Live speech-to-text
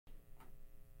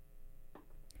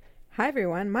Hi,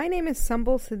 everyone. My name is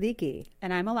Sumbul Siddiqui.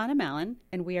 And I'm Alanna Mallon,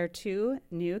 and we are two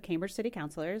new Cambridge City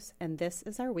Councillors, and this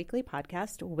is our weekly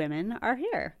podcast, Women Are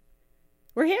Here.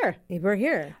 We're here. We're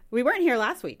here. We weren't here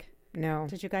last week. No.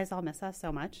 Did you guys all miss us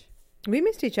so much? We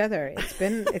missed each other. It's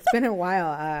been a while.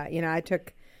 I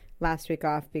took last week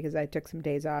off because I took some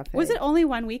days off. Was it only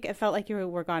 1 week? It felt like you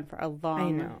were gone for a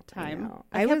long time.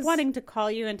 I kept wanting to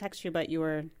call you and text you, but you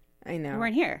were... I know. You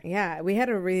weren't here. Yeah, we had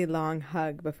a really long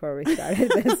hug before we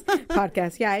started this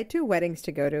podcast. Yeah, I had 2 weddings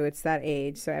to go to. It's that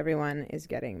age, so everyone is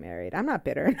getting married. I'm not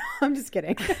bitter. No, I'm just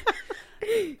kidding.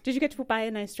 Did you get to buy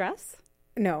a nice dress?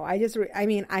 No, I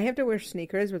have to wear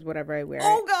sneakers with whatever I wear.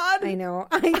 Oh, God. I know.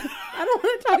 I don't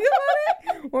want to talk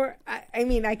about it. Or,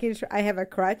 I have a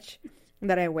crutch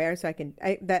that I wear so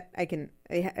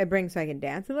I bring so I can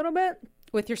dance a little bit.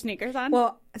 With your sneakers on?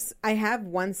 Well, I have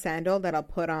one sandal that I'll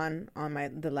put on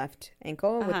the left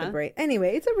ankle with the braid.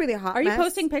 Anyway, it's a really hot Are mess. you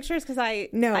posting pictures? Because I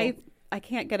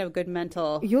can't get a good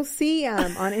mental... You'll see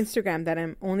on Instagram that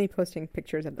I'm only posting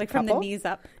pictures of the couple. From the knees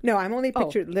up? No, I'm only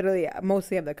literally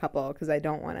mostly of the couple because I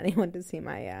don't want anyone to see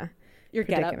my your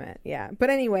predicament. Yeah. But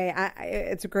anyway,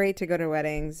 it's great to go to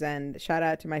weddings, and shout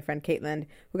out to my friend Caitlin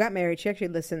who got married. She actually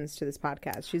listens to this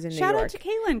podcast. She's in New York. Shout out to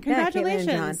Caitlin. Congratulations.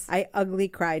 Yeah, Caitlin and John. I ugly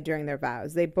cried during their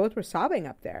vows. They both were sobbing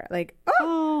up there. Like, I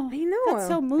know. That's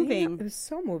so moving. It was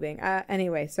so moving.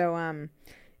 Anyway, so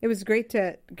it was great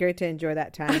to enjoy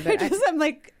that time. But I'm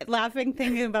like laughing,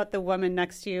 thinking about the woman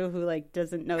next to you who like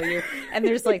doesn't know you, and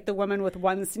there's like the woman with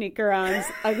one sneaker on,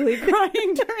 ugly crying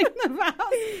during the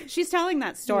vows. She's telling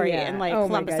that story in like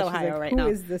Columbus, Ohio, right now. Who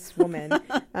is this woman?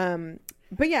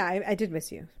 But yeah, I did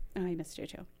miss you. Oh, I missed you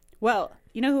too. Well,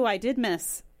 you know who I did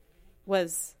miss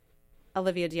was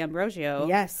Olivia D'Ambrosio,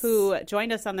 yes, who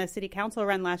joined us on the city council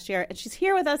run last year, and she's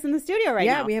here with us in the studio right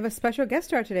now. Yeah, we have a special guest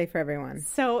star today for everyone.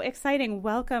 So exciting.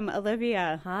 Welcome,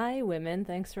 Olivia. Hi, women.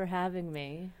 Thanks for having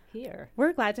me here.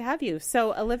 We're glad to have you.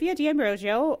 So Olivia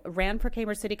D'Ambrosio ran for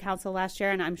Cambridge City Council last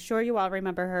year, and I'm sure you all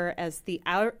remember her as the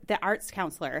arts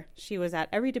counselor. She was at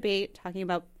every debate talking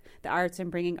about the arts and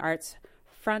bringing arts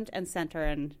front and center,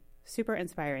 and super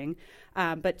inspiring.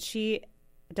 But she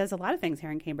does a lot of things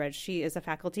here in Cambridge. She is a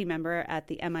faculty member at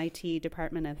the MIT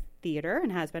Department of Theater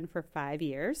and has been for 5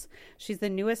 years. She's the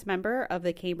newest member of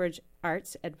the Cambridge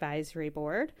Arts Advisory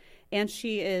Board, and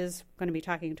she is going to be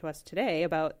talking to us today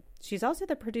about, she's also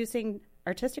the producing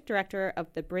artistic director of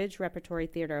the Bridge Repertory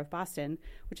Theater of Boston,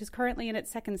 which is currently in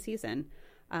its 2nd season.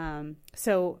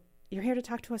 So you're here to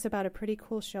talk to us about a pretty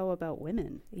cool show about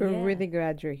women. We're really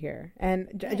glad you're here. And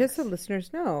just so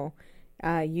listeners know,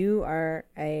 you are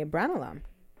a Brown alum.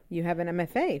 You have an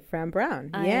MFA from Brown.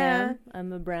 I am.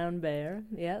 I'm a Brown Bear.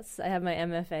 Yes, I have my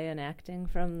MFA in acting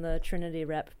from the Trinity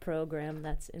Rep program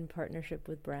that's in partnership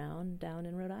with Brown down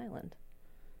in Rhode Island.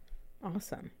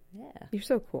 Awesome. Yeah. You're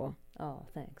so cool. Oh,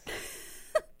 thanks.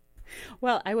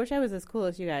 Well, I wish I was as cool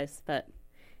as you guys, but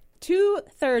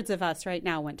 2/3 of us right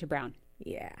now went to Brown.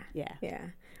 Yeah. Yeah. Yeah.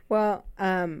 Well,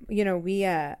 we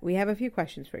have a few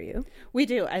questions for you. We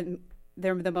do. And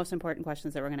they're the most important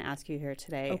questions that we're going to ask you here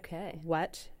today. Okay.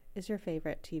 What is your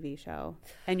favorite TV show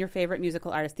and your favorite musical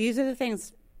artist? These are the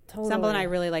things Totally. Sumbul and I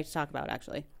really like to talk about,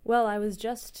 actually. Well, I was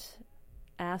just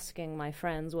asking my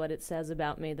friends what it says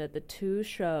about me that the 2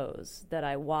 shows that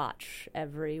I watch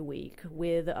every week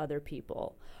with other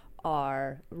people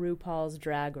are RuPaul's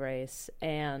Drag Race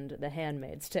and The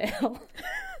Handmaid's Tale.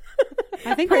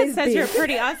 I think that says you're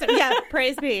pretty awesome. Yeah,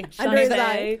 praise be.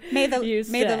 May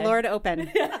the Lord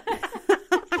open.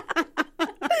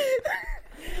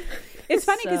 It's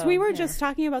funny because we were just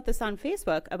talking about this on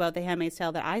Facebook about The Handmaid's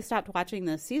Tale, that I stopped watching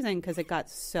this season because it got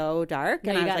so dark,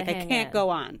 and I was like, I can't go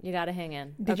on. You got to hang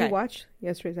in. Did you watch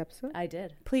yesterday's episode? I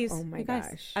did. Please. Oh my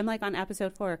gosh. I'm like on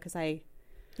episode 4 because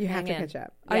you have to catch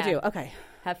up. I do. Okay.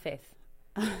 Have faith.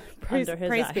 Praise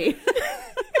be.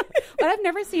 But I've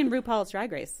never seen RuPaul's Drag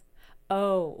Race.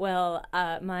 Oh, well,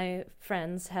 my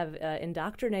friends have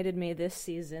indoctrinated me this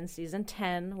season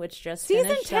 10, which just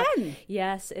finished. Season 10?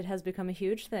 Yes, it has become a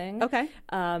huge thing. Okay.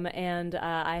 And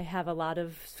I have a lot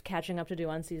of catching up to do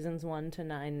on seasons 1 to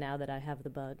 9 now that I have the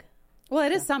bug. Well,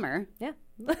 it is summer. Yeah.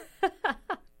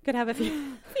 Could have a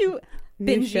few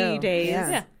bingey days.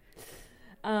 Yeah.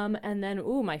 And then,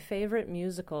 my favorite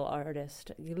musical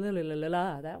artist.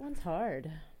 That one's hard.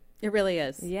 It really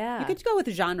is. Yeah. You could go with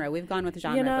genre. We've gone with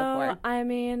genre before. I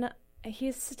mean,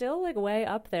 he's still like way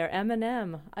up there.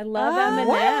 Eminem. I love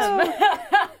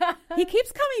Eminem. He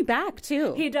keeps coming back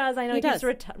too. He does. I know he keeps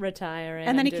retiring.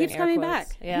 And then he keeps coming back.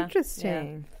 Yeah.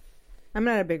 Interesting. Yeah. I'm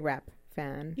not a big rap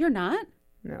fan. You're not?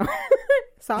 No.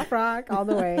 Soft rock all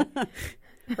the way.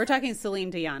 We're talking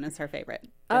Celine Dion is her favorite.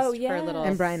 Oh, yeah. For a little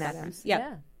and Bryan Adams. Yep.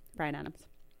 Yeah. Bryan Adams.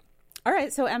 All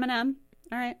right. So Eminem.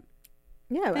 All right.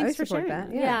 Yeah, Thanks I for support sharing.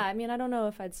 that. Yeah. Yeah. I mean, I don't know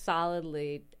if I'd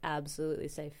solidly, absolutely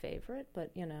say favorite,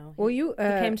 but, you know, Well, he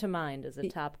came to mind as a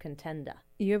top contender.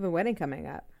 You have a wedding coming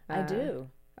up. I do.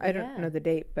 I don't know the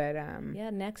date, but Yeah,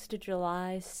 next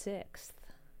July 6th,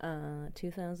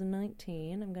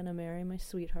 2019. I'm going to marry my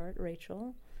sweetheart,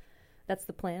 Rachel. That's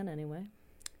the plan, anyway.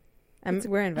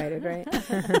 we're invited, right?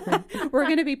 We're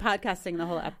going to be podcasting the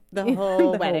whole The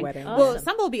whole wedding. wedding. Well,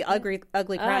 some will be ugly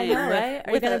crying. Right?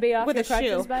 Are you going to be off with your a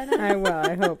crutches shoe. by then? I will.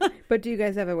 I hope. But do you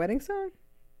guys have a wedding song?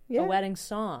 Yeah. A wedding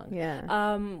song.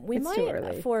 Yeah. We It's too might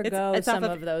early. forego It's off some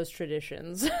of- of those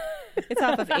traditions. It's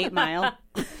off of 8 Mile.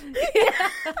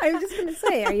 I was just going to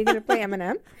say, are you going to play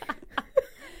Eminem?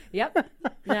 Yep.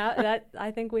 Now that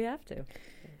I think we have to.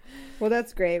 Well,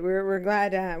 that's great. We're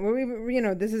glad.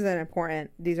 This is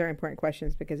these are important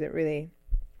questions because it really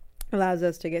allows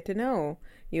us to get to know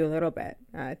you a little bit.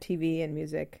 TV and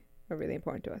music are really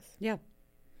important to us. Yeah.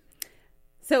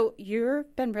 So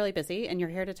you've been really busy, and you're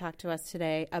here to talk to us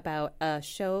today about a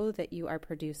show that you are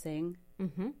producing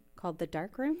called The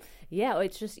Dark Room? Yeah,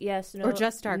 it's just, yes. No, Or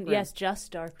just Dark Room? Yes,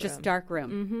 just Dark Room. Just Dark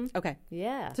Room. Mm-hmm. Okay.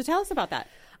 Yeah. So tell us about that.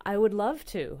 I would love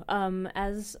to.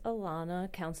 As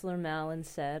Alanna, Councillor Mallon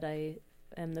said, I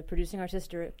am the producing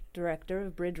artistic director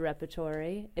of Bridge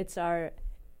Repertory. It's our,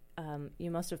 you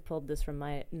must have pulled this from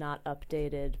my not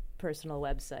updated personal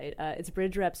website. It's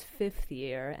Bridge Rep's 5th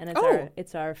year, and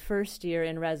it's our first year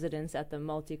in residence at the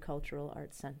Multicultural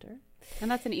Art Center.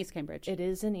 And that's in East Cambridge. It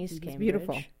is in East Cambridge.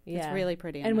 Beautiful. Yeah. It's really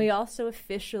pretty. And we also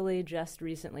officially just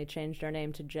recently changed our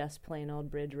name to just plain old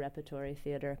Bridge Repertory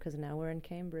Theater because now we're in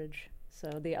Cambridge.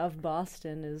 So the of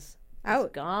Boston is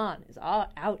Out. gone, is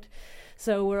all out.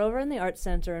 So we're over in the Art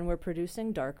Center and we're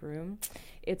producing Dark Room.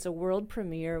 It's a world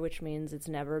premiere, which means it's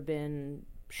never been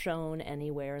shown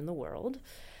anywhere in the world.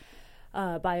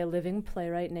 By a living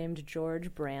playwright named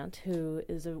George Brandt, who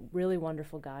is a really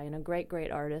wonderful guy and a great,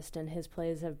 great artist. And his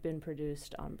plays have been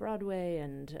produced on Broadway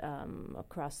and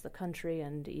across the country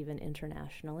and even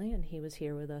internationally. And he was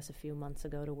here with us a few months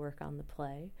ago to work on the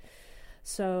play.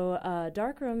 So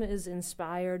Darkroom is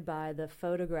inspired by the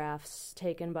photographs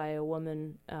taken by a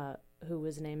woman who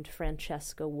was named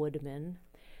Francesca Woodman.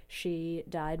 She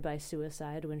died by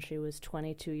suicide when she was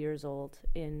 22 years old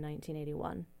in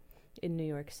 1981. In New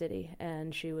York City,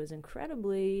 and she was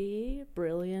incredibly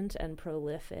brilliant and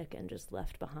prolific and just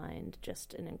left behind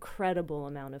just an incredible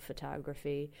amount of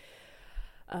photography,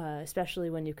 especially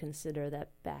when you consider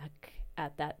that back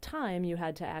at that time you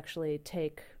had to actually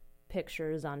take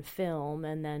pictures on film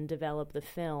and then develop the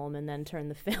film and then turn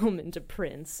the film into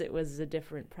prints. It was a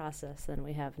different process than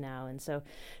we have now, and so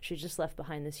she just left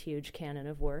behind this huge canon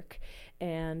of work.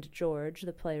 And George,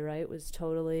 the playwright, was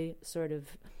totally sort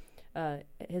of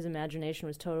his imagination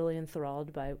was totally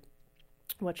enthralled by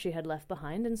what she had left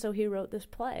behind, and so he wrote this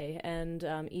play. And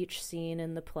each scene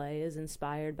in the play is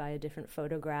inspired by a different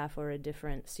photograph or a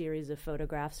different series of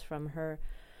photographs from her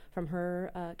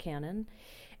canon.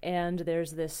 And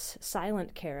there's this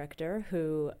silent character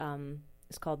who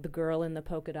is called the girl in the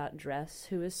polka dot dress,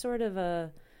 who is sort of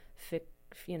a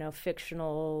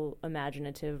fictional,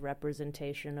 imaginative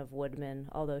representation of Woodman,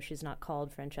 although she's not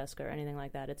called Francesca or anything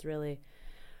like that. It's really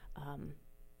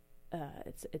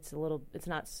it's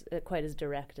not quite as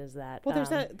direct as that. Well,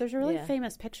 there's a really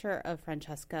famous picture of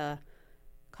Francesca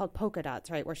called Polka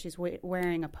Dots, right, where she's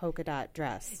wearing a polka dot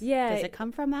dress. Yeah. Does it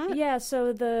come from that? Yeah,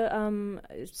 so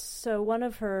so one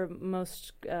of her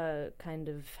most kind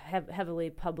of heavily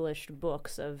published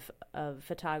books of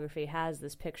photography has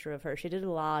this picture of her. She did a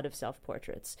lot of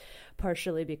self-portraits,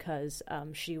 partially because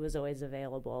she was always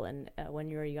available, and when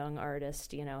you're a young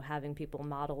artist, having people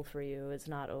model for you is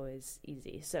not always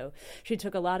easy. So she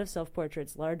took a lot of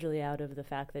self-portraits, largely out of the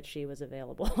fact that she was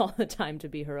available all the time to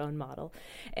be her own model.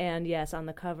 And yes, on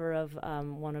the cover of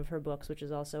one of her books, which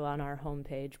is also on our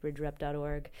homepage,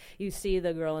 bridgerep.org, you see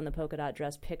the girl in the polka dot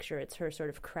dress picture. It's her sort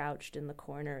of crouched in the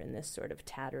corner in this sort of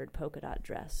tattered polka dot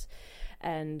dress.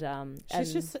 And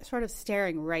she's just sort of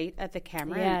staring right at the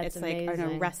camera. Yeah, and it's like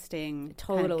an arresting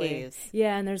totally kind of gaze.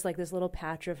 Yeah, and there's like this little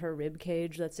patch of her rib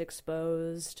cage that's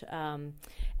exposed.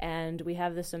 And we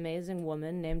have this amazing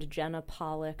woman named Jenna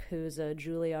Pollock, who's a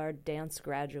Juilliard dance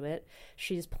graduate.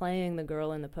 She's playing the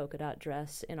girl in the polka dot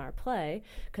dress in our play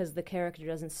because the character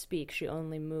doesn't speak; she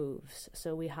only moves.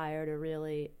 So we hired a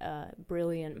really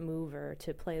brilliant mover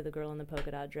to play the girl in the polka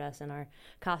dot dress, and our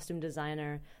costume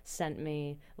designer sent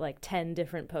me like 10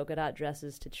 different polka dot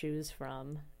dresses to choose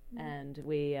from, and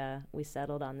we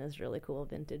settled on this really cool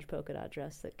vintage polka dot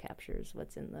dress that captures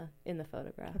what's in the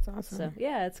photograph. That's awesome. So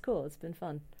yeah, it's cool. It's been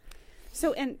fun.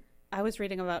 So, and I was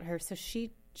reading about her. So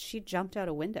she jumped out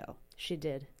a window. She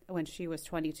did. when she was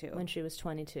 22. When she was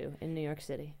 22 in New York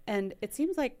City. And it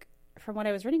seems like, from what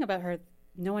I was reading about her,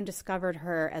 no one discovered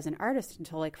her as an artist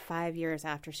until like 5 years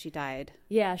after she died.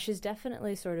 Yeah, she's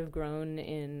definitely sort of grown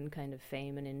in kind of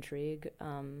fame and intrigue,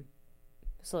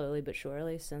 slowly but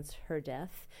surely since her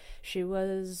death. She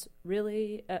was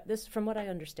really, this from what I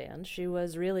understand, she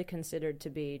was really considered to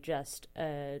be just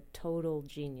a total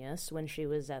genius when she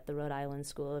was at the Rhode Island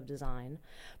School of Design.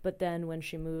 But then when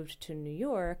she moved to New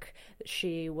York,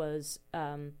 she was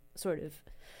sort of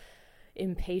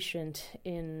impatient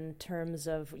in terms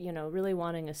of, really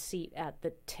wanting a seat at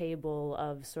the table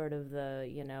of sort of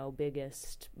the,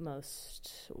 biggest,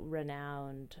 most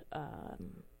renowned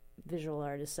visual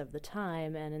artists of the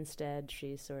time, and instead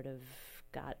she sort of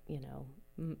got,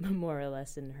 more or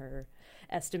less in her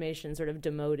estimation, sort of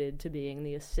demoted to being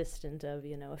the assistant of,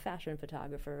 a fashion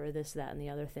photographer or this, that, and the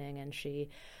other thing. And she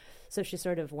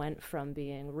sort of went from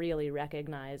being really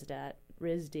recognized at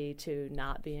RISD to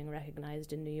not being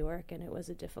recognized in New York, and it was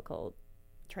a difficult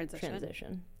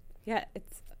transition. Yeah,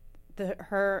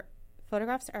 her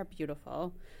photographs are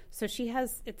beautiful. So she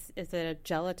has, is it a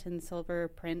gelatin silver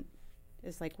print?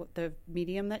 Is like what the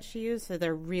medium that she used, so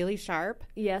they're really sharp.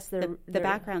 Yes, the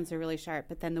backgrounds are really sharp,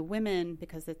 but then the women,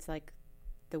 because it's like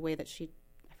the way that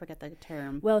I forget the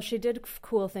term. Well, she did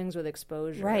cool things with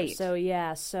exposure. Right. So,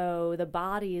 so the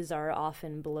bodies are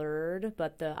often blurred,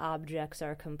 but the objects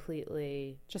are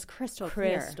completely just crystal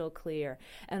clear.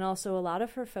 And also a lot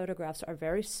of her photographs are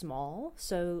very small,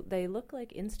 so they look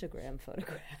like Instagram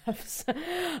photographs.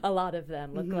 A lot of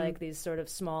them look like these sort of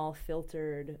small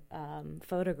filtered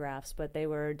photographs, but they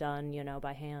were done,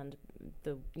 by hand.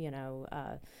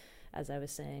 As I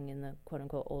was saying, in the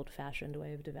quote-unquote old-fashioned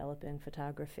way of developing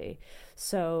photography.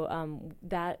 So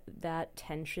that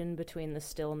tension between the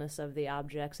stillness of the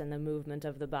objects and the movement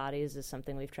of the bodies is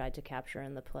something we've tried to capture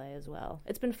in the play as well.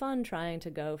 It's been fun trying to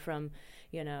go from,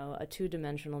 a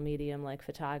two-dimensional medium like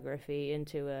photography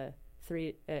into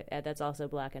that's also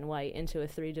black and white, into a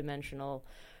three-dimensional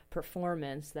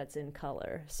performance that's in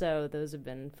color. So those have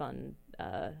been fun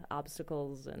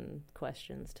obstacles and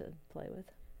questions to play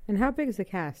with. And how big is the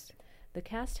cast? The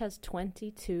cast has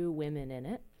 22 women in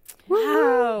it.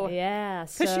 Wow. Yeah.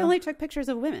 Because she only took pictures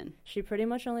of women. She pretty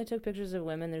much only took pictures of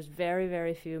women. There's very,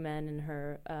 very few men in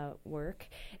her work.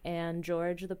 And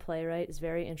George, the playwright, is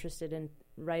very interested in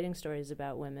writing stories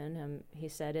about women. He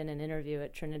said in an interview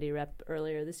at Trinity Rep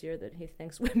earlier this year that he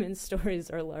thinks women's stories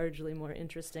are largely more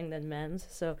interesting than men's.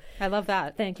 So I love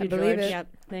that. Thank you, George. Yep.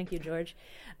 Thank you, George.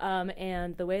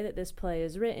 And the way that this play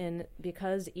is written,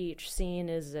 because each scene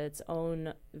is its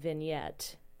own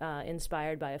vignette,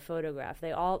 inspired by a photograph.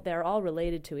 They're all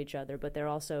related to each other, but they're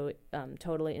also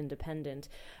totally independent.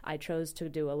 I chose to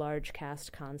do a large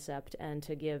cast concept and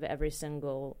to give every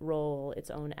single role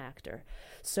its own actor.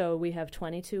 So we have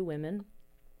 22 women.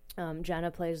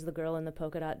 Jenna plays the girl in the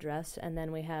polka dot dress, and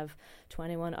then we have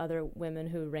 21 other women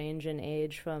who range in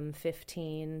age from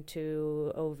 15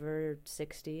 to over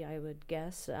 60, I would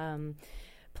guess,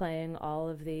 playing all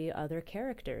of the other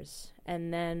characters.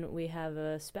 And then we have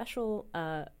a special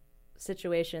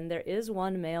situation. There is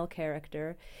one male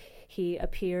character. He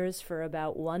appears for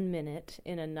about 1 minute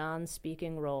in a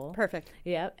non-speaking role. Perfect.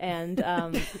 Yep. And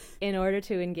in order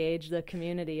to engage the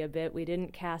community a bit, we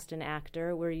didn't cast an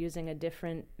actor. We're using a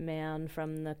different man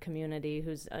from the community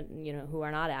who's, who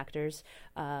are not actors,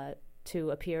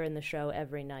 to appear in the show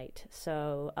every night.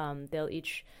 So they'll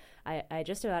each... I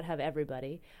just about have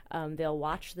everybody. They'll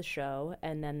watch the show,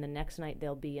 and then the next night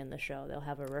they'll be in the show. They'll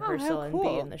have a rehearsal and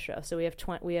be in the show. So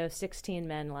we have 16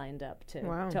 men lined up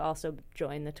to also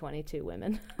join the 22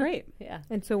 women. Great. Yeah.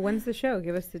 And so when's the show?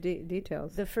 Give us the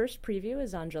details. The first preview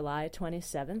is on July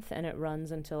 27th, and it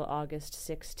runs until August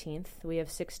 16th. We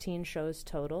have 16 shows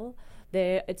total.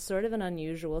 It's sort of an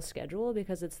unusual schedule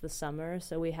because it's the summer,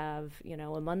 so we have,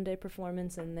 a Monday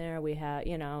performance in there. We have,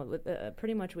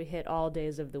 pretty much we hit all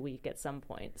days of the week at some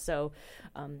point. So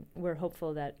we're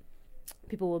hopeful that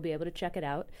people will be able to check it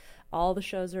out. All the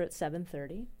shows are at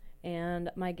 7:30, and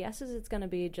my guess is it's going to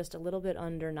be just a little bit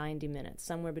under 90 minutes,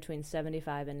 somewhere between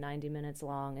 75 and 90 minutes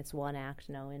long. It's one act,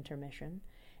 no intermission,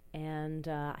 and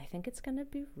I think it's going to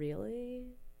be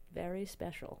really very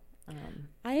special.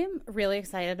 I am really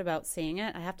excited about seeing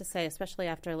it. I have to say, especially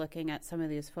after looking at some of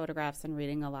these photographs and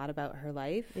reading a lot about her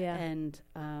life. Yeah. And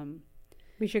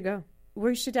we should go.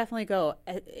 We should definitely go.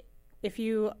 If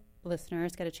you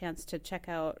listeners get a chance to check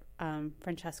out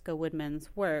Francesca Woodman's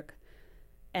work,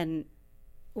 and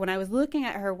when I was looking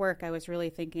at her work, I was really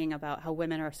thinking about how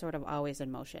women are sort of always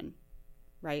in motion,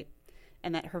 right?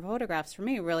 And that her photographs, for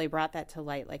me, really brought that to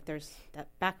light. Like, there's that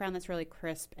background that's really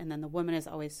crisp, and then the woman is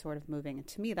always sort of moving. And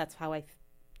to me, that's how I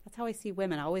that's how I see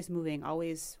women, always moving,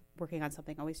 always working on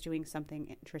something, always doing something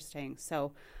interesting.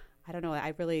 So I don't know,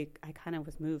 I kind of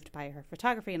was moved by her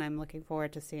photography, and I'm looking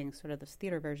forward to seeing sort of this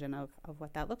theater version of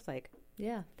what that looks like.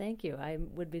 Yeah, thank you. I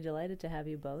would be delighted to have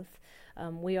you both.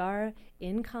 We are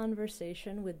in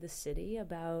conversation with the city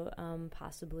about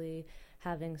possibly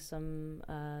having some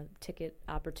ticket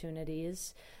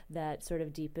opportunities that sort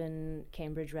of deepen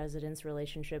Cambridge residents'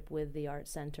 relationship with the Art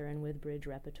Center and with Bridge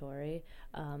Repertory.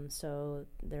 So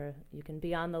there, you can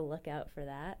be on the lookout for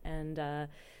that. And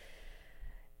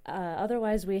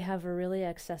otherwise, we have a really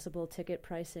accessible ticket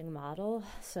pricing model.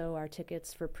 So our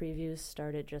tickets for previews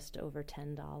start at just over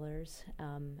 $10,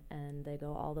 and they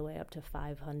go all the way up to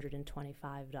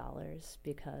 $525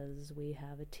 because we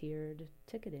have a tiered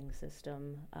ticketing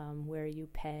system where you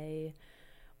pay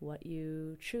what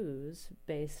you choose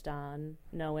based on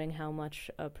knowing how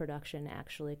much a production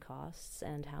actually costs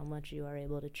and how much you are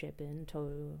able to chip in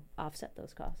to offset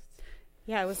those costs.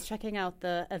 Yeah, I was checking out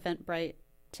the Eventbrite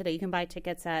today. You can buy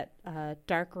tickets at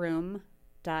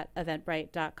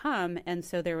darkroom.eventbrite.com. And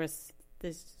so there was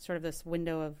this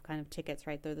window of kind of tickets,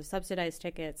 right? There are the subsidized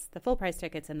tickets, the full price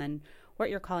tickets, and then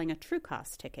what you're calling a true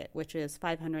cost ticket, which is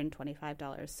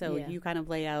 $525. So you kind of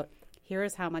lay out, here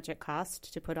is how much it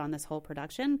costs to put on this whole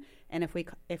production. And if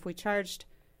we charged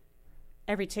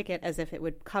every ticket as if it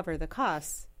would cover the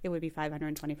costs, it would be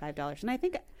 $525. And I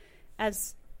think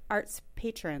as arts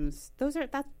patrons,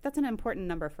 that's an important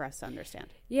number for us to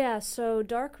understand. Yeah, so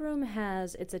Darkroom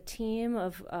it's a team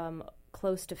of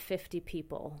close to 50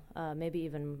 people, maybe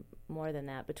even more than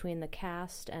that, between the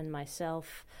cast and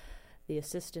myself, the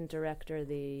assistant director,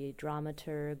 the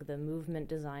dramaturg, the movement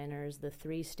designers, the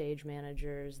 3 stage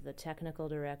managers, the technical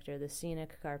director, the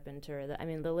scenic carpenter.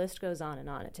 The list goes on and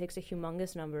on. It takes a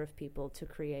humongous number of people to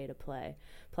create a play.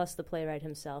 Plus, the playwright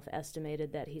himself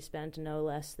estimated that he spent no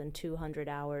less than 200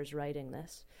 hours writing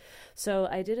this. So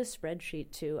I did a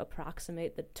spreadsheet to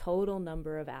approximate the total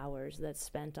number of hours that's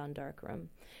spent on Darkroom,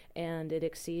 and it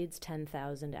exceeds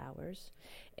 10,000 hours.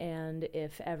 And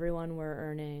if everyone were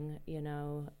earning,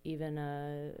 even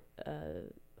a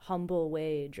humble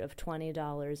wage of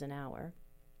 $20 an hour,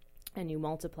 and you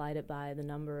multiplied it by the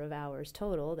number of hours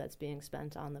total that's being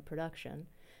spent on the production,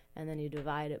 and then you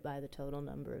divide it by the total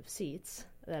number of seats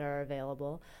that are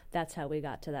available, that's how we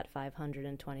got to that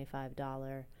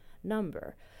 $525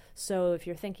 number. So if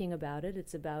you're thinking about it,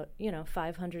 it's about,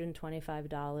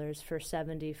 $525 for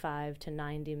 75 to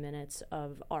 90 minutes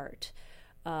of art.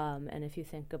 And if you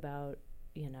think about,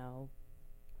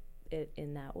 it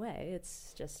in that way,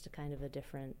 it's just a kind of a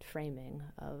different framing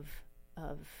of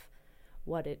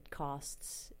what it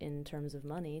costs in terms of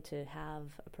money to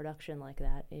have a production like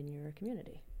that in your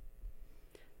community.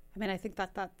 I think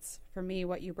that's, for me,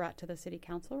 what you brought to the city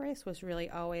council race was really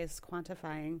always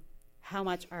quantifying how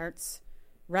much arts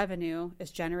revenue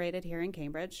is generated here in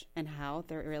Cambridge and how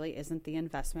there really isn't the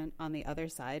investment on the other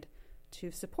side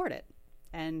to support it.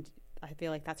 And I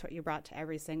feel like that's what you brought to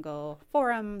every single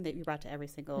forum, that you brought to every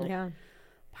single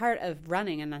part of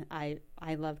running, and I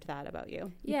loved that about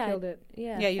you. You killed it.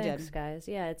 Yeah, you thanks, did. Guys.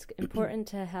 Yeah, it's important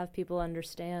to have people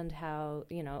understand how,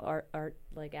 art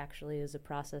actually is a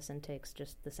process and takes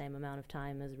just the same amount of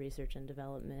time as research and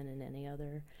development in any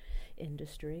other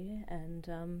industry,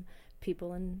 and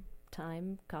people and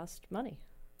time cost money.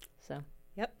 So.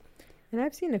 Yep. And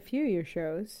I've seen a few of your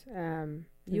shows.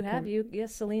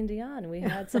 Yes, Celine Dion. We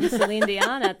had some Celine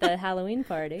Dion at the Halloween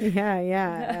party.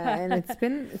 Yeah, and it's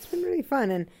been really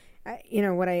fun. And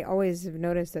what I always have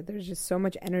noticed that there's just so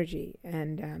much energy,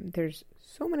 and there's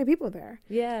so many people there.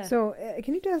 Yeah. So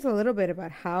can you tell us a little bit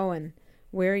about how and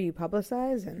where you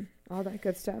publicize and all that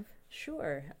good stuff?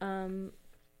 Sure.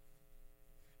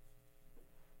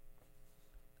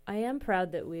 I am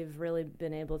proud that we've really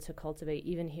been able to cultivate,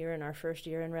 even here in our first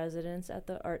year in residence at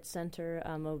the Art Center,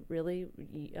 a really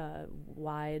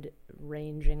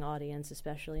wide-ranging audience,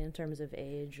 especially in terms of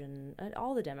age and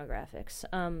all the demographics.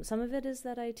 Some of it is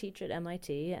that I teach at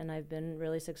MIT, and I've been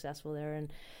really successful there,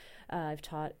 and I've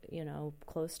taught,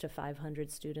 close to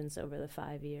 500 students over the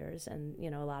 5 years, and,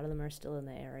 a lot of them are still in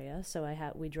the area. So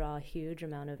we draw a huge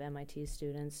amount of MIT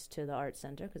students to the Art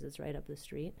Center because it's right up the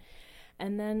street.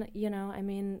 And then,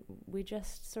 we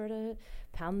just sort of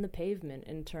pound the pavement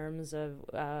in terms of,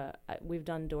 we've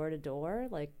done door-to-door,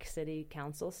 like city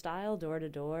council style,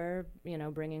 door-to-door,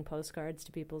 bringing postcards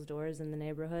to people's doors in the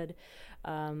neighborhood,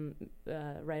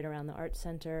 right around the Art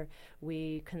Center.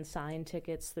 We consign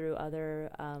tickets through other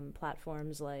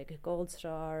platforms like Gold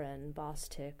Star and Boss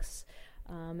Tix.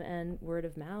 And word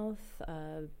of mouth,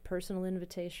 personal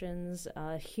invitations,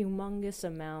 a humongous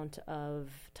amount of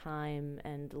time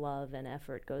and love and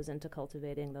effort goes into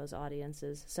cultivating those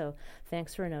audiences. So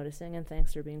thanks for noticing, and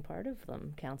thanks for being part of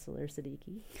them, Councillor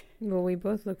Siddiqui. Well, we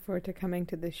both look forward to coming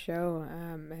to this show,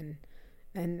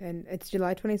 and it's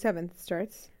July 27th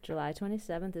starts. July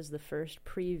 27th is the first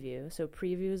preview. So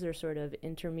previews are sort of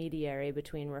intermediary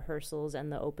between rehearsals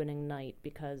and the opening night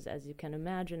because, as you can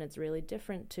imagine, it's really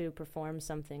different to perform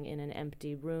something in an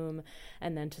empty room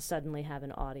and then to suddenly have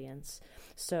an audience.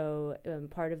 So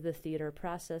part of the theater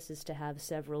process is to have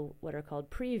several what are called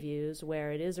previews,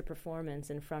 where it is a performance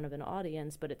in front of an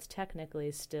audience, but it's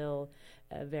technically still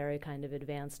a very kind of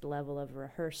advanced level of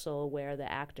rehearsal where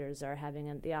the actors are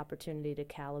having the opportunity to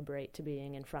calibrate to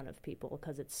being in front of people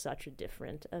because it's such a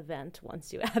different event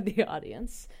once you add the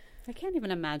audience. I can't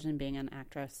even imagine being an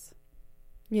actress.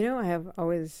 You know,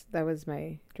 that was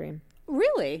my dream.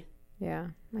 Really? Yeah,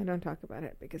 I don't talk about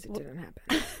it because it didn't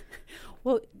happen.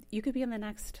 Well, you could be in the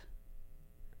next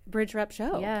Bridge Rep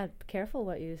show. Yeah, careful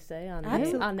what you say on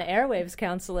the airwaves,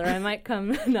 Councillor. I might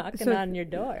come knocking on your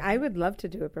door. I would love to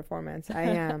do a performance.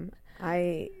 And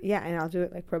I'll do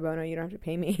it like pro bono. You don't have to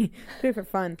pay me. Do it for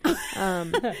fun.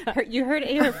 You heard it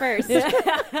here first. But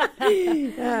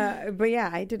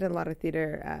yeah, I did a lot of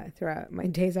theater throughout my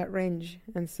days at Range,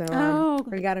 and so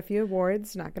we got a few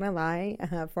awards. Not gonna lie,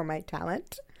 for my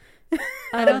talent.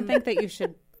 I don't think that you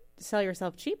should sell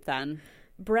yourself cheap then.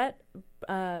 Brett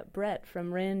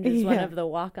from Ringe is one of the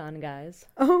walk-on guys.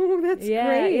 Oh, that's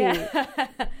great. Yeah.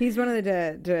 He's one of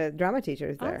the drama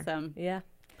teachers there. Awesome. Yeah.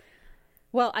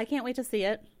 Well, I can't wait to see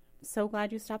it. So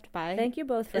glad you stopped by. Thank you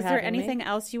both for having me. Is there anything me.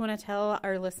 else you want to tell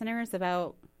our listeners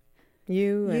about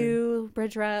you,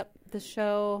 Bridge Rep, the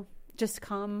show? Just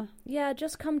come. Yeah,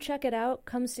 just come check it out.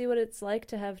 Come see what it's like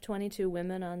to have 22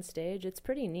 women on stage. It's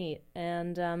pretty neat.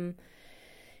 And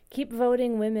keep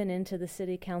voting women into the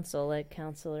city council, like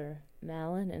Councillor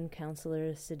Mallon and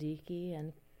Councillor Siddiqui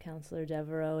and Councillor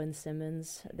Devereaux and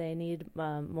Simmons. They need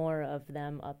more of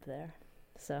them up there.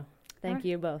 So thank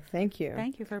you both. Thank you.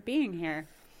 Thank you for being here.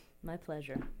 My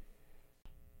pleasure.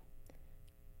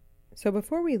 So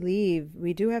before we leave,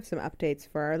 we do have some updates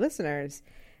for our listeners.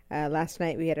 Last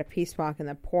night we had a peace walk in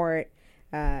the port,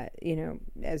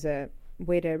 as a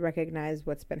way to recognize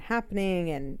what's been happening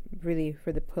and really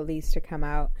for the police to come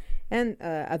out and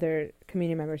other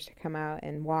community members to come out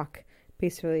and walk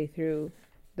peacefully through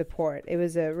the port. It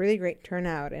was a really great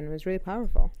turnout and it was really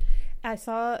powerful. I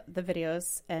saw the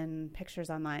videos and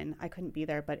pictures online. I couldn't be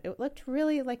there, but it looked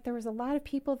really like there was a lot of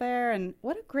people there, and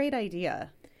what a great idea.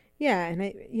 Yeah,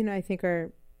 and I think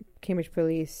our Cambridge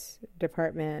Police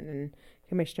Department and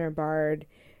Commissioner Bard,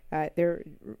 they're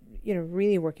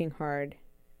really working hard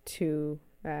to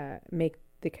make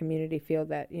the community feel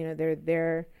that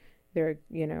they're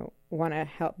want to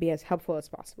help, be as helpful as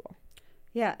possible.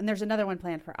 Yeah, and there's another one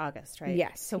planned for August, right?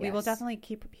 Yes. So we will definitely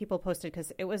keep people posted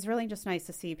because it was really just nice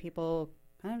to see people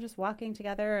kind of just walking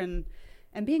together and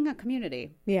being a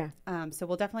community. Yeah. So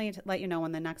we'll definitely let you know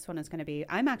when the next one is going to be.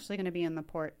 I'm actually going to be in the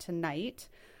port tonight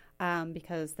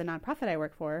because the nonprofit I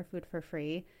work for, Food for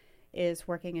Free, is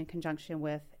working in conjunction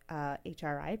with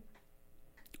HRI,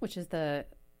 which is the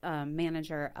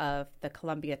manager of the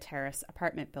Columbia Terrace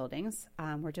apartment buildings.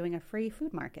 We're doing a free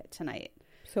food market tonight.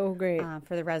 So great.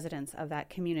 For the residents of that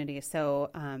community. So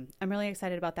I'm really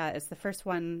excited about that. It's the first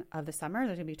one of the summer.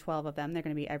 There's going to be 12 of them. They're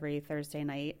going to be every Thursday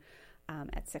night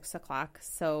at 6 o'clock.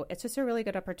 So it's just a really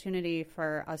good opportunity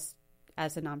for us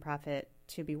as a nonprofit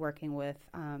to be working with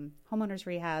homeowners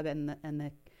rehab and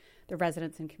the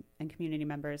residents and community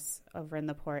members over in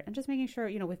the port, and just making sure,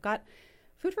 we've got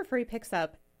Food for Free picks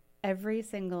up every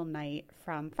single night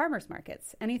from farmers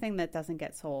markets. Anything that doesn't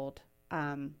get sold,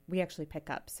 we actually pick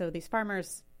up. So these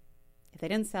farmers, if they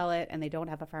didn't sell it and they don't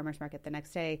have a farmer's market the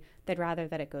next day, they'd rather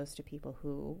that it goes to people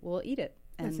who will eat it.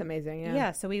 And that's amazing. Yeah.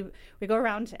 Yeah. So we go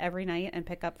around every night and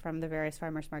pick up from the various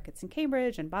farmers markets in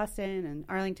Cambridge and Boston and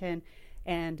Arlington.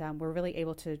 And we're really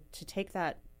able to take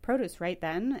that produce right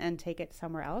then and take it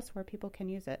somewhere else where people can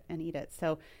use it and eat it.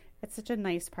 So it's such a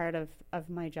nice part of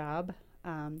my job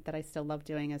that I still love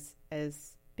doing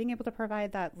is being able to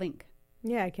provide that link.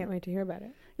 Yeah, I can't wait to hear about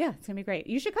it. Yeah, it's going to be great.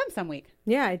 You should come some week.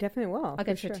 Yeah, I definitely will. I'll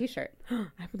get you a T-shirt.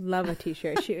 I would love a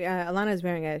T-shirt. Alanna is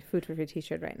wearing a Food for Free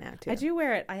T-shirt right now, too. I do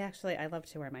wear it. I love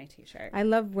to wear my T-shirt. I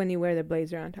love when you wear the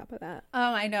blazer on top of that. Oh,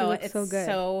 I know. It's so good.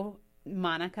 So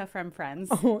Monica from Friends.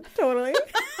 Oh, totally.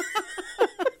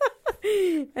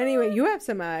 Anyway, you have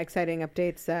some exciting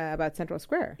updates about Central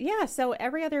Square. Yeah, so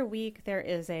every other week there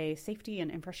is a safety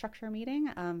and infrastructure meeting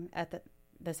at the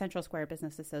the Central Square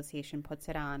Business Association puts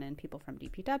it on, and people from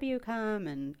DPW come,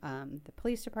 and the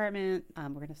police department. We're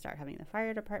going to start having the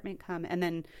fire department come, and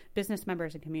then business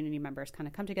members and community members kind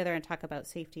of come together and talk about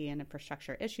safety and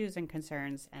infrastructure issues and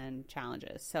concerns and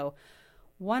challenges. So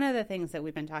one of the things that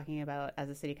we've been talking about as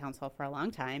a city council for a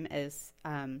long time is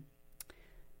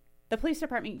the police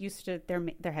department used to,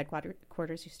 their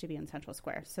headquarters used to be in Central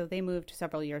Square. So they moved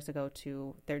several years ago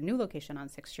to their new location on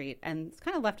 6th Street, and it's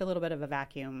kind of left a little bit of a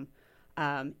vacuum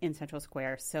in Central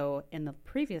Square. So in the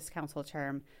previous council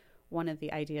term, one of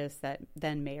the ideas that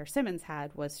then Mayor Simmons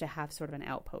had was to have sort of an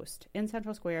outpost in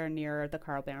Central Square near the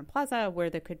Carl Barron Plaza, where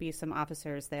there could be some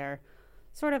officers there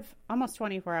sort of almost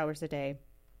 24 hours a day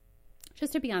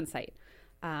just to be on site.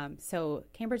 So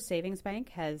Cambridge Savings Bank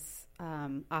has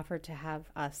offered to have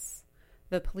us,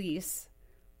 the police,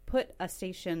 put a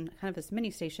station, kind of this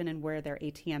mini station, in where their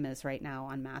ATM is right now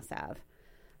on Mass Ave.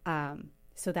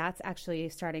 So that's actually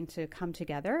starting to come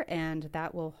together, and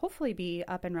that will hopefully be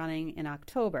up and running in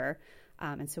October.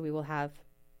 And so we will have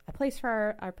a place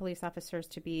for our police officers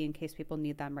to be in case people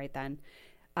need them right then.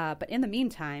 But in the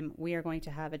meantime, we are going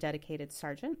to have a dedicated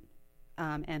sergeant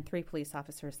and 3 police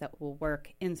officers that will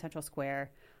work in Central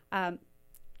Square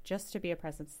just to be a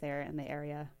presence there in the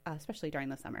area, especially during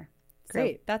the summer.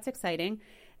 Great. So that's exciting.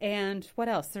 And what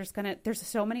else? There's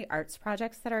so many arts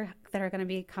projects that are going to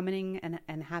be coming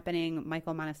and happening.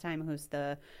 Michael Monestheim, who's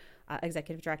the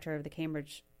executive director of the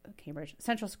Cambridge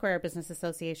Central Square Business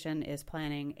Association, is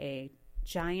planning a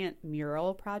giant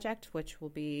mural project, which will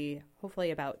be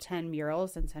hopefully about 10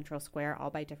 murals in Central Square,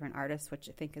 all by different artists, which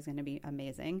I think is going to be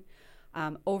amazing.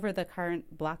 Over the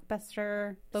current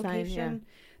Blockbuster location,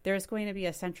 there's going to be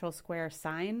a Central Square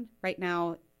sign. Right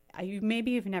now,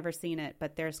 maybe you've never seen it,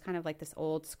 but there's kind of like this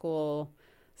old school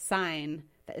sign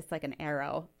that is like an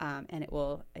arrow, and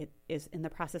it is in the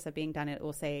process of being done. It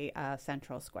will say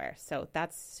Central Square. So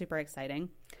that's super exciting.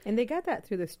 And they got that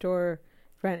through the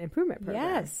storefront improvement program.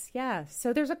 Yes, yeah.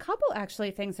 So there's a couple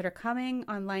actually things that are coming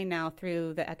online now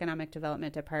through the Economic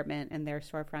Development Department and their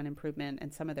storefront improvement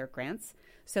and some of their grants.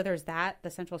 So there's that, the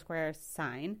Central Square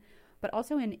sign, but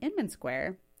also in Inman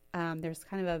Square, there's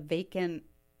kind of a vacant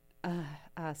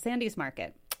Sandy's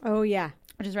Market. Oh, yeah.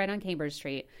 Which is right on Cambridge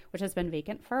Street, which has been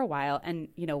vacant for a while. And,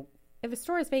 you know, if a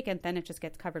store is vacant, then it just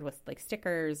gets covered with like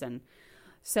stickers. And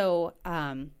so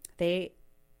there's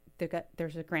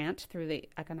a grant through the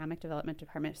Economic Development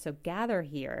Department. So Gather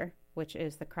Here, which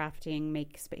is the crafting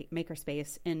maker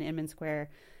space in Inman Square,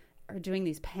 are doing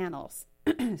these panels.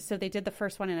 So they did the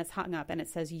first one, and it's hung up, and it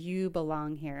says "You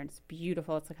belong here," and it's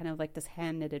beautiful. It's kind of like this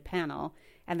hand knitted panel,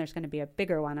 and there's going to be a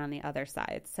bigger one on the other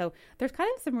side. So there's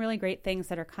kind of some really great things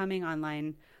that are coming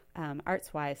online,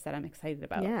 arts wise, that I'm excited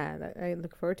about. Yeah, I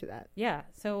look forward to that. Yeah.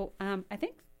 So I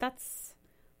think that's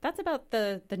about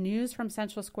the news from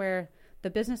Central Square. The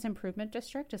Business Improvement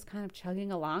District is kind of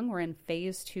chugging along. We're in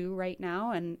phase 2 right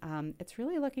now, and it's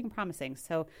really looking promising.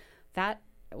 So that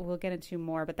we'll get into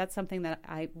more, but that's something that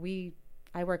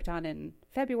I worked on in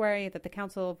February that the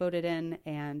council voted in,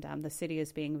 and the city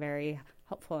is being very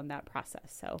helpful in that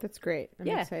process. So that's great. I'm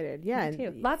excited. Yeah, me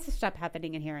too. Lots of stuff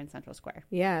happening in here in Central Square.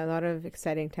 Yeah, a lot of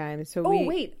exciting times. So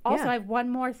Also, I have one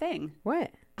more thing.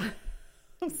 What?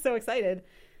 I'm so excited.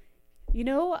 You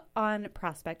know, on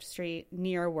Prospect Street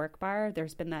near Work Bar,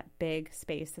 there's been that big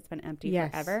space that's been empty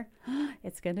forever.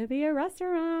 It's going to be a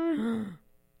restaurant.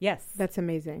 Yes. That's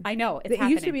amazing. I know. It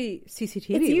used to be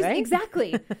CCTV, right?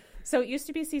 Exactly. So it used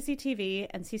to be CCTV,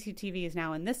 and CCTV is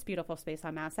now in this beautiful space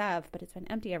on Mass Ave, but it's been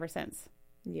empty ever since.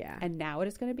 Yeah. And now it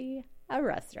is going to be a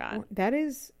restaurant. That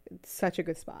is such a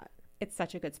good spot. It's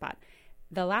such a good spot.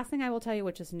 The last thing I will tell you,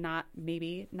 which is not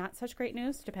such great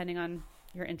news, depending on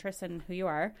your interests and who you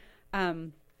are,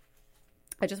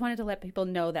 I just wanted to let people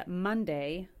know that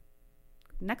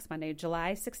next Monday,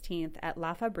 July 16th at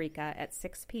La Fabrica at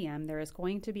 6 p.m., there is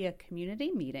going to be a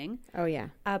community meeting. Oh, yeah.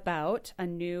 About a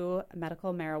new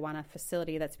medical marijuana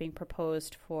facility that's being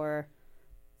proposed for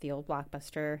the old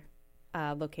Blockbuster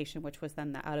location, which was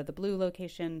then the Out of the Blue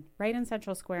location, right in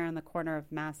Central Square on the corner of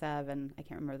Mass Ave and I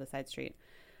can't remember the side street.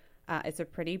 It's a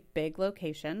pretty big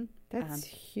location. That's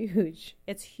huge.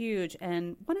 It's huge.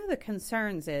 And one of the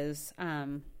concerns is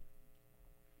that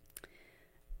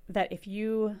if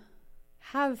you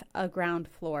have a ground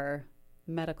floor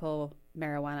medical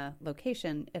marijuana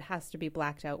location, it has to be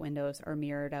blacked out windows or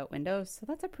mirrored out windows. So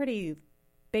that's a pretty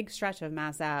big stretch of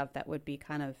Mass Ave that would be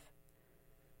kind of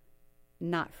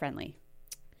not friendly.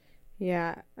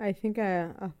 Yeah, I think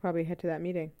I'll probably head to that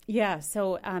meeting. Yeah,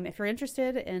 so if you're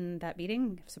interested in that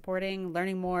meeting, supporting,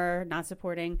 learning more, not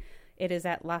supporting, It is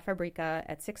at La Fabrica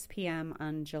at 6 p.m.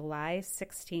 on July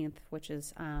 16th, which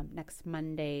is next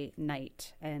Monday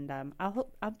night. And I'll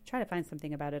try to find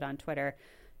something about it on Twitter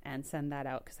and send that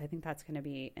out because I think that's going to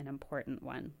be an important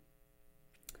one.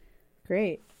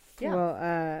 Great. Yeah.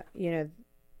 Well,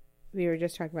 we were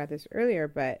just talking about this earlier,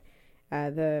 but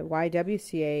the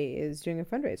YWCA is doing a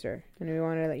fundraiser, and we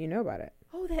wanted to let you know about it.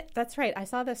 Oh, that's right. I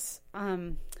saw this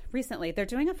recently. They're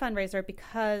doing a fundraiser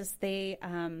because they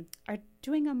are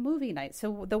doing a movie night.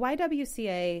 So the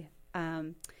YWCA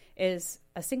is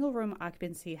a single-room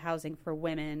occupancy housing for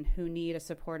women who need a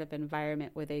supportive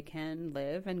environment where they can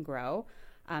live and grow.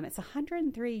 It's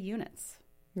 103 units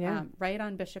right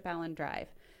on Bishop Allen Drive.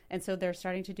 And so they're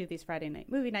starting to do these Friday night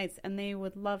movie nights, and they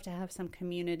would love to have some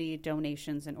community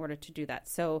donations in order to do that.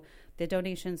 So the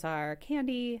donations are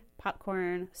candy,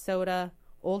 popcorn, soda,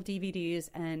 old DVDs,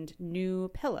 and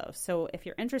new pillows. So if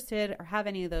you're interested or have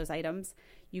any of those items,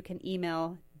 you can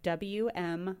email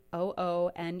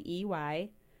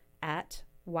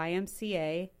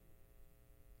WMOONEY@YMCA.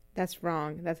 That's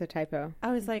wrong. That's a typo.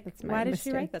 I was like, why did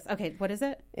she write this? Okay, what is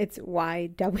it? It's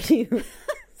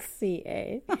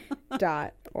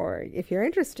YWCA.org if you're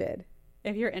interested.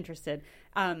 If you're interested.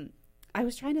 I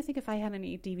was trying to think if I had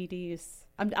any DVDs.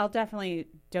 I'll definitely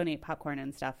donate popcorn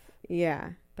and stuff.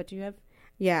 Yeah. But do you have?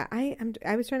 Yeah, I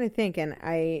was trying to think, and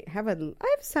I have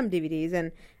some DVDs,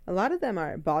 and a lot of them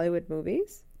are Bollywood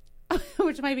movies,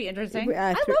 which might be interesting.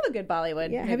 I love a good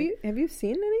Bollywood. Yeah, movie. have you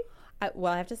seen any?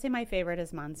 Well, I have to say my favorite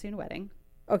is Monsoon Wedding.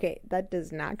 Okay, that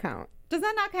does not count. Does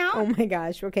that not count? Oh my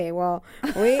gosh. Okay, well,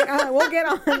 we'll get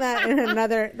on that in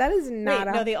another. That is not.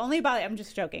 Wait, no, the only Bollywood. I'm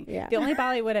just joking. Yeah. The only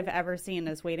Bollywood I've ever seen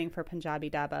is Waiting for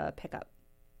Punjabi Daba Pickup.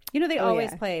 You know, they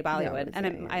always play Bollywood,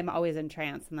 and I'm always in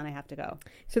trance, and then I have to go.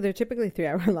 So they're typically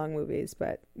 3-hour-long movies,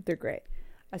 but they're great.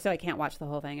 So I can't watch the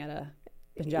whole thing at a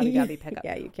Punjabi Daba Pickup.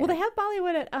 Yeah, you can. Well, they have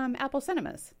Bollywood at Apple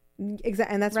Cinemas.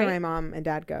 Exactly, and that's where my mom and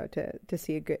dad go to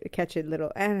see catch a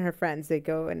little, and her friends, they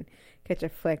go and catch a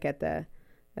flick at the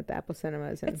Apple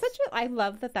Cinemas. And It's I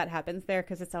love that happens there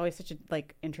because it's always such a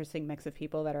interesting mix of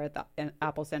people that are at the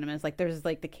Apple Cinemas. Like there's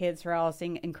the kids who are all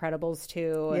seeing Incredibles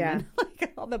too, and then,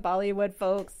 all the Bollywood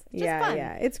folks. Just fun.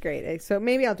 Yeah, it's great. So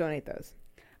maybe I'll donate those.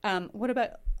 What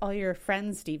about all your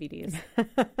friends' DVDs?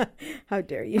 How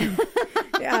dare you?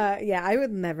 Yeah, I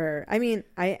would never. I mean,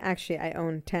 I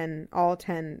own all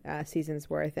 10 seasons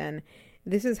worth, and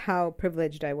this is how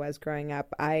privileged I was growing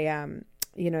up.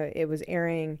 It was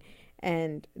airing,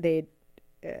 and they'd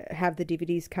have the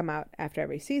DVDs come out after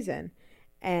every season,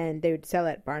 and they would sell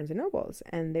at Barnes and Nobles,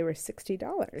 and they were $60.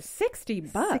 $60? 60,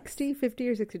 $50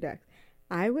 or $60.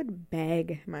 I would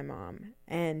beg my mom,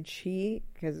 and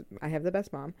because I have the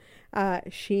best mom,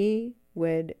 she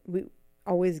would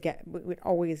always get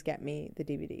me the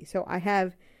DVD. So I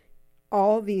have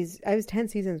all these. I was 10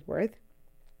 seasons worth.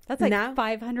 That's now,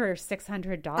 $500 or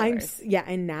 $600.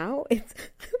 And now it's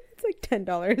like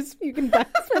 $10. You can buy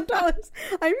this for $10.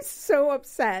 I'm so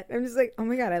upset. I'm just like, oh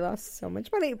my god, I lost so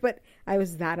much money, but I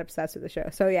was that obsessed with the show.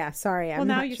 So yeah, sorry. Well,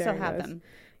 now you still have them.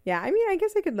 Yeah, I mean, I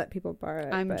guess I could let people borrow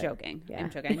it. I'm joking. Yeah.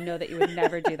 I'm joking. I know that you would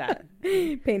never do that.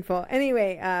 Painful.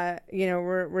 Anyway,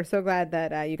 we're so glad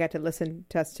that you got to listen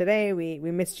to us today. We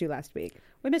missed you last week.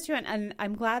 We missed you, and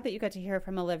I'm glad that you got to hear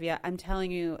from Olivia. I'm telling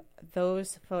you,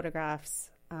 those photographs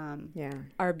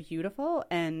are beautiful,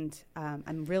 and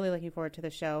I'm really looking forward to the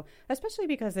show, especially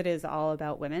because it is all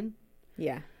about women.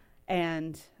 Yeah.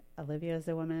 And Olivia is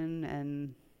a woman,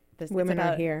 and women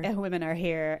are here. Women are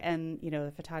here, and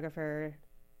the photographer.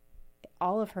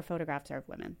 All of her photographs are of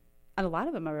women, and a lot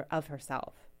of them are of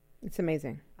herself. It's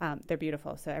amazing. They're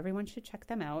beautiful, so everyone should check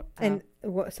them out. And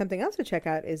something else to check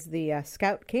out is the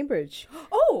Scout Cambridge.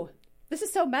 Oh, this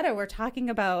is so meta. We're talking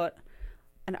about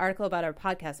an article about our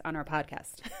podcast on our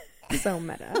podcast. So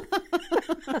meta.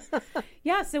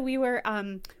 Yeah, so we were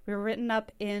written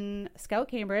up in Scout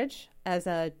Cambridge as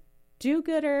a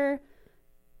do-gooder,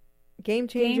 game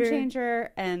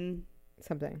changer, and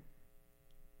something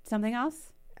else.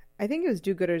 I think it was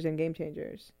do-gooders and game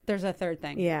changers. There's a third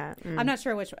thing. Yeah. I'm not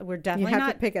sure which. We're definitely you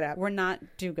have to pick it up. We're not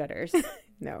do-gooders.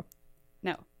 No.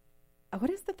 What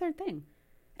is the third thing?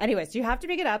 Anyways, you have to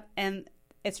pick it up. And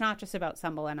it's not just about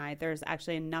Sumbul and I. There's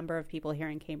actually a number of people here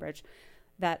in Cambridge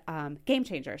that game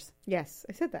changers. Yes,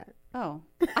 I said that. Oh,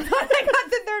 I thought I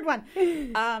got the third one.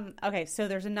 Okay, so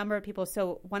there's a number of people.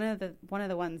 So one of the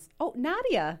ones,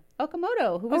 Nadia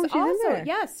Okamoto, who was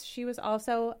she was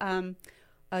also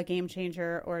a game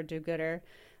changer or a do-gooder.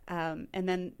 And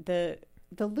then the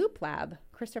Loop Lab,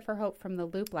 Christopher Hope from the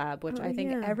Loop Lab, which I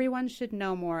think everyone should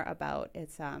know more about.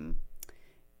 It's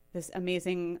this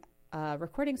amazing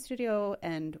recording studio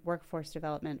and workforce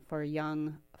development for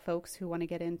young folks who want to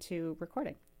get into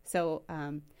recording. So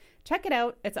check it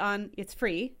out. It's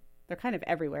free. They're kind of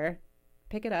everywhere.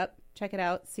 Pick it up, check it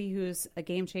out, see who's a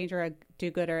game changer, a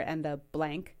do-gooder, and the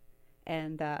blank.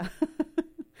 And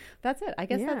that's it. I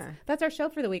guess that's our show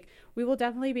for the week. We will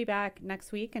definitely be back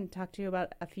next week and talk to you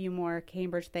about a few more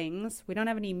Cambridge things. We don't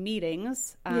have any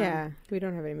meetings. We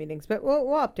don't have any meetings, but we'll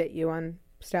update you on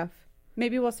stuff.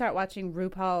 Maybe we'll start watching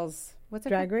RuPaul's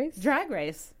Drag Race? Drag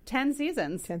Race. 10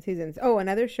 seasons. 10 seasons. Oh,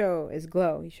 another show is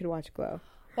Glow. You should watch Glow.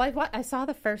 Well, I saw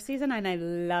the first season and I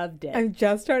loved it. I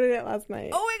just started it last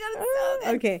night. Oh my God, it's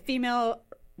so good. Okay. Female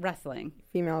wrestling.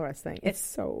 It's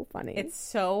so funny. It's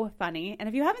so funny. And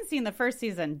if you haven't seen the first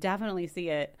season, definitely see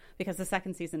it because the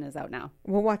second season is out now.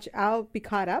 I'll be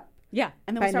caught up. Yeah.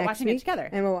 And then we'll start watching it together.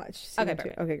 And we'll watch season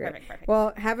 2. Okay, great. Perfect.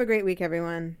 Well, have a great week,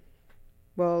 everyone.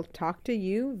 We'll talk to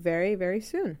you very, very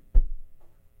soon.